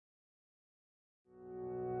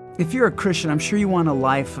If you're a Christian, I'm sure you want a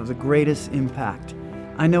life of the greatest impact.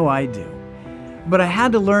 I know I do. But I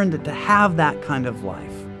had to learn that to have that kind of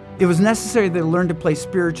life, it was necessary to learn to play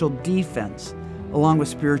spiritual defense along with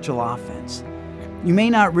spiritual offense. You may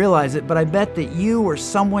not realize it, but I bet that you or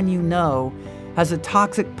someone you know has a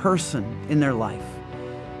toxic person in their life,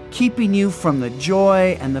 keeping you from the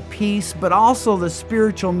joy and the peace, but also the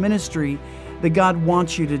spiritual ministry that God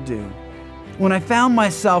wants you to do. When I found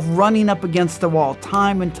myself running up against the wall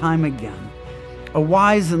time and time again, a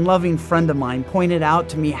wise and loving friend of mine pointed out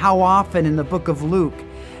to me how often in the book of Luke,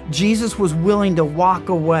 Jesus was willing to walk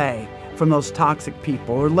away from those toxic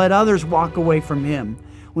people or let others walk away from him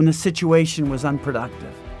when the situation was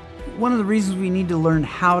unproductive. One of the reasons we need to learn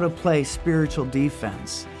how to play spiritual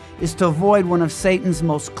defense is to avoid one of Satan's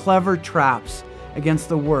most clever traps against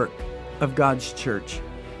the work of God's church.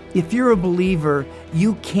 If you're a believer,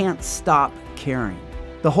 you can't stop caring.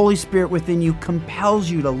 The Holy Spirit within you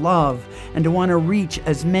compels you to love and to want to reach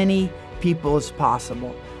as many people as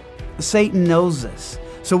possible. Satan knows this.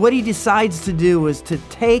 So what he decides to do is to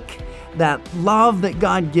take that love that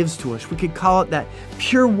God gives to us, we could call it that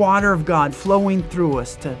pure water of God flowing through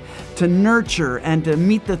us to nurture and to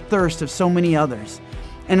meet the thirst of so many others.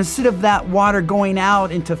 And instead of that water going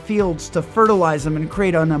out into fields to fertilize them and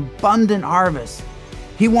create an abundant harvest,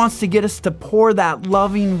 he wants to get us to pour that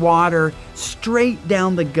loving water straight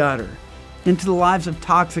down the gutter into the lives of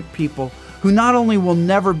toxic people who not only will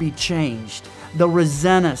never be changed, they'll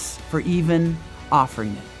resent us for even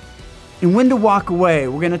offering it. And when to walk away,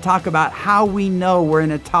 we're going to talk about how we know we're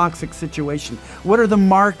in a toxic situation. What are the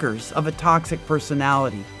markers of a toxic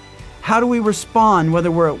personality? How do we respond,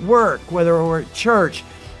 whether we're at work, whether we're at church,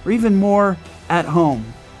 or even more at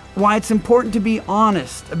home? Why it's important to be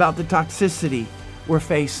honest about the toxicity we're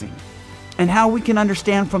facing, and how we can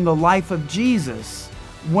understand from the life of Jesus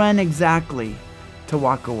when exactly to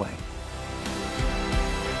walk away.